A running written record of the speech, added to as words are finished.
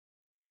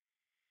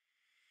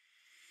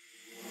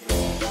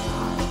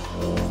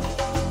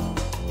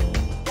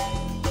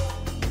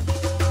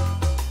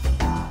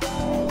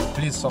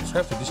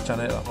subscribe to this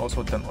channel and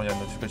also turn on your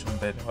notification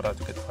bell in order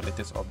to get our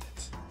latest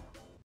updates.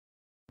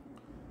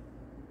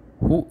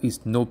 Who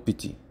is No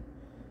Pity?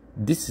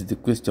 This is the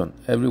question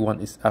everyone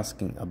is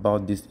asking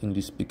about this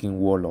English-speaking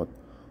warlord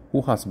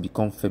who has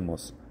become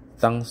famous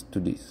thanks to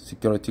the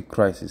security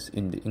crisis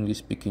in the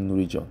English-speaking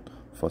region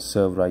for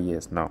several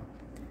years now.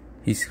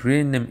 His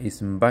real name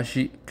is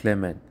Mbashi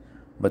Clement,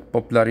 but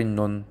popularly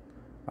known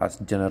as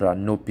General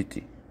No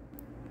Pity.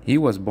 He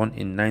was born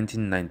in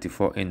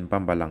 1994 in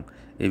Bambalang,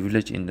 a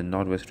village in the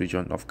northwest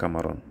region of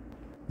Cameroon.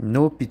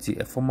 No Pity,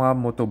 a former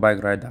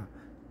motorbike rider,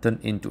 turned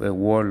into a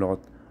warlord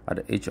at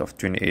the age of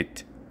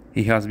 28.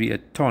 He has been a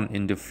thorn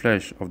in the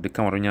flesh of the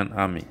Cameroonian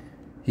army.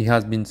 He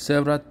has been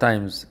several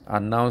times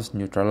announced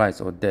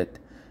neutralized or dead.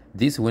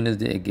 This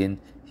Wednesday again,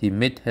 he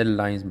made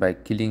headlines by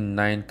killing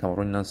 9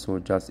 Cameroonian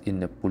soldiers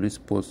in a police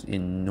post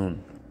in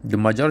Noun. The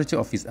majority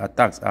of his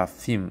attacks are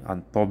filmed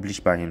and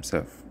published by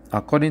himself.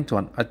 According to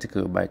an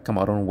article by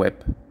Cameroon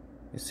Web,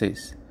 it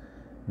says,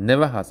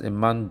 "Never has a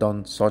man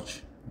done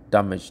such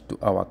damage to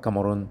our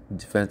Cameroon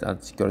defense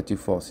and security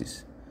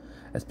forces.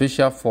 A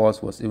special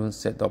force was even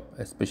set up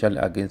especially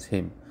against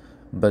him,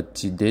 but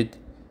to date,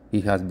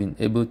 he has been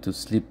able to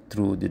slip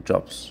through the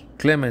drops."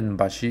 Clement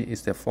Mbashi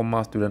is a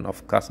former student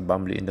of Cas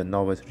Bambli in the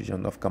northwest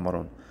region of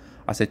Cameroon.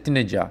 As a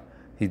teenager,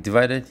 he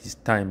divided his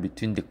time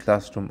between the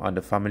classroom and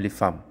the family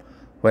farm,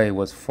 where he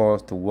was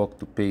forced to work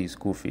to pay his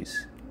school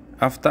fees.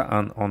 After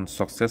an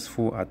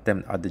unsuccessful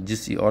attempt at the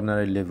GC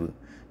ordinary level,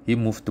 he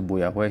moved to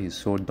Buea, where he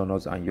sold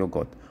donuts and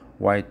yogurt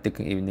while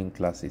taking evening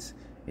classes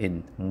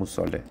in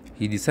Musole.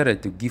 He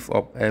decided to give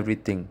up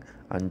everything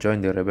and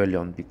join the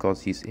rebellion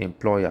because his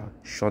employer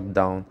shut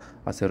down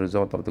as a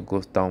result of the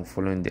ghost town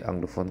following the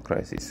Anglophone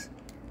crisis.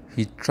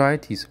 He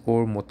tried his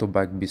old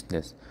motorbike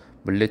business,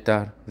 but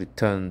later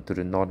returned to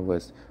the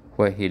northwest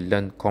where he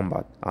learned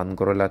combat and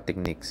guerrilla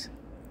techniques.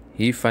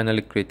 He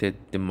finally created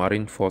the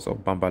Marine Force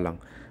of Bambalang,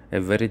 a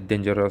very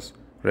dangerous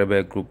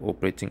rebel group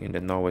operating in the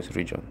northwest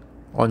region.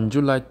 On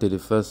July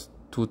 31,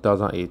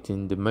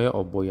 2018, the mayor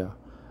of Buea,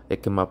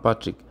 Ekema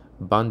Patrick,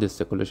 banned the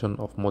circulation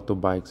of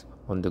motorbikes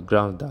on the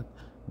grounds that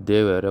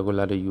they were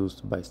regularly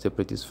used by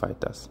separatist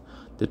fighters.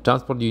 The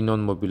transport union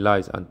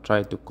mobilized and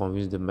tried to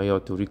convince the mayor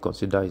to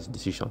reconsider his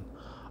decision.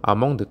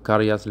 Among the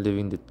carriers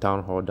leaving the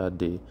town hall that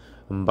day,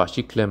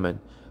 Mbashi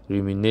Clement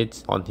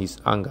ruminates on his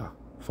anger.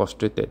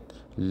 Frustrated,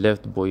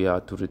 left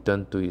Buea to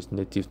return to his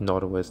native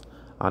northwest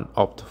and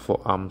opt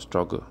for armed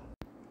struggle.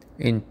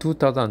 In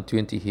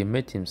 2020, he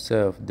made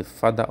himself the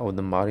father of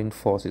the Marine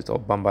Forces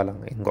of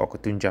Bambalang in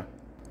Ngokotunja.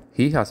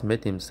 He has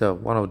made himself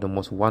one of the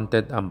most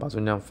wanted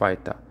Ambazonian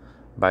fighters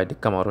by the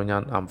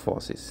Cameroonian Armed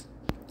Forces.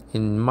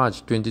 In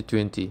March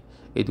 2020,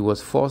 it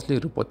was falsely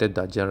reported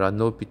that General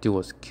No Pity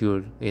was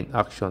killed in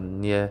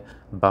action near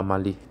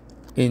Bamali.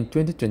 In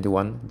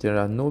 2021,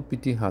 General No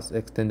Pity has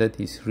extended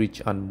his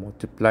reach and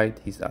multiplied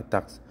his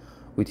attacks,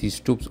 with his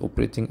troops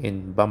operating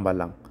in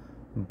Bambalang,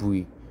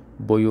 Bui,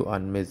 Boyo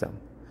and Mezam.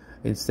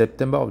 In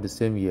September of the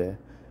same year,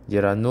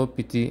 General No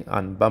Pity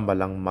and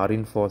Bambalang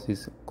Marine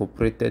Forces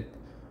cooperated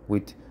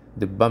with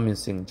the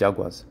Bamising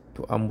Jaguars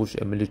to ambush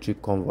a military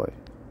convoy.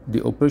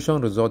 The operation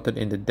resulted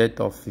in the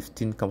death of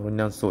 15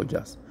 Cameroonian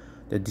soldiers,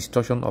 the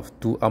destruction of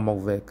 2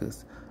 armored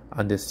vehicles,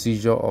 and the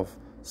seizure of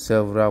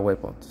several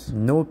weapons.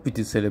 No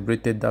Pity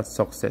celebrated that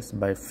success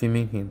by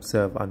filming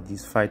himself and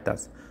his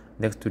fighters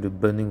next to the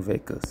burning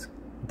vehicles.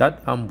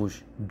 That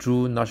ambush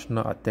drew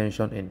national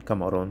attention in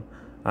Cameroon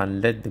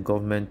and led the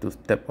government to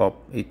step up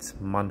its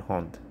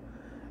manhunt.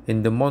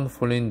 In the month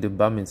following the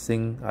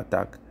Bamising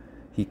attack,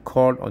 he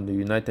called on the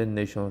United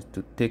Nations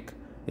to take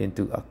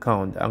into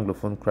account the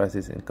Anglophone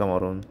crisis in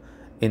Cameroon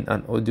in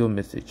an audio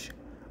message.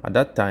 At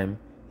that time,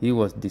 he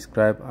was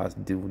described as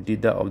the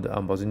leader of the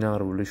Ambazonian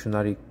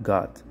Revolutionary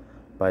Guard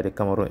by the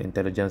Cameroon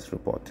Intelligence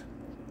Report.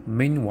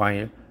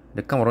 Meanwhile,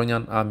 the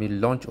Cameroonian army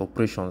launched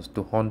operations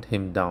to hunt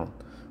him down,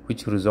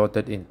 which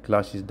resulted in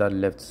clashes that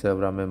left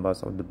several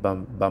members of the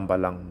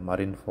Bambalang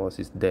Marine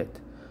Forces dead.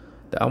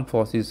 The armed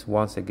forces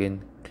once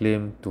again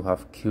claimed to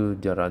have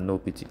killed General No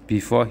Pity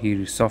before he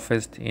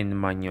resurfaced in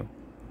Manyo.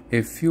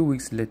 A few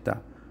weeks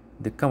later,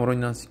 the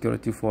Cameroonian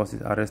security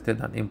forces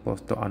arrested an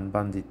impostor and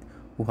bandit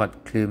who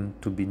had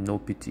claimed to be No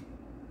Pity.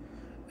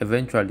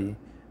 Eventually,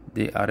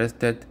 they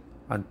arrested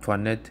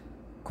Antoinette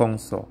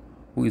Kongso,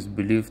 who is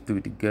believed to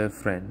be the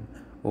girlfriend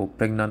or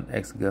pregnant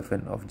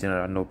ex-girlfriend of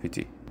General No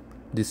Pity.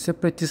 The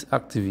separatist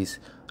activists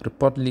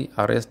reportedly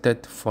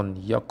arrested von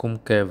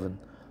Yakum Kevin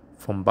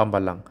from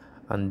Bambalang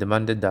and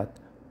demanded that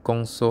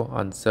Kongso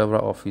and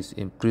several of his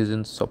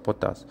imprisoned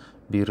supporters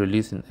be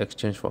released in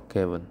exchange for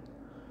Kevin.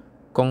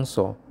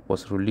 Kongso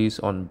was released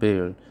on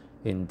bail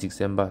in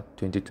December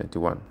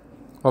 2021.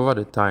 Over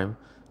the time,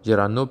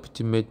 General No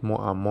Pity made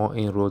more and more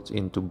inroads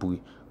into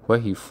Bui, where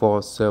he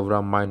forced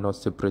several minor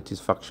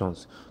separatist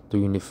factions to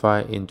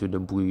unify into the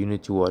Bui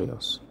Unity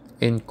Warriors.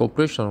 In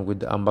cooperation with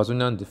the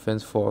Ambazonian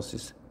Defense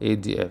Forces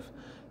 (ADF),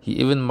 he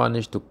even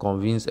managed to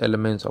convince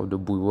elements of the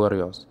Bui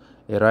Warriors,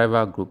 a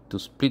rival group, to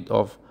split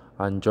off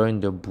and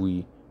join the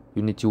Bui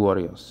Unity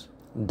Warriors.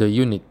 The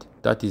unit,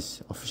 that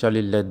is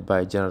officially led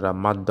by General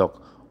Mad Dog,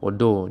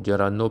 although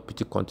General No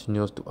Pity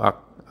continues to act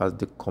as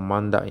the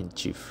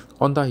commander-in-chief.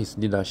 Under his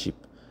leadership,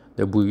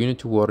 the Bui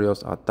Unity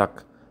Warriors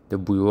attacked the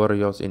Bui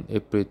Warriors in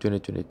April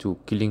 2022,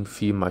 killing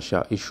Field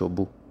Marshal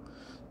Ishobu.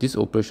 This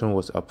operation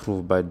was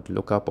approved by the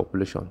local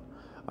population,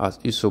 as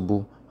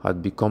Ishobu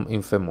had become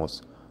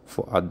infamous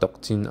for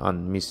abducting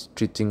and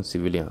mistreating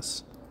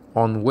civilians.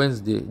 On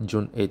Wednesday,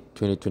 June 8,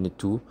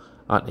 2022,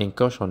 an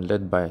incursion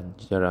led by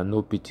General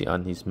No Pity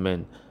and his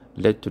men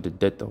led to the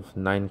death of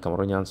 9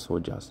 Cameroonian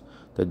soldiers,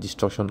 the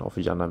destruction of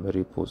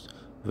Gendarmerie posts,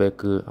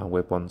 vehicle and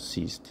weapons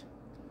seized.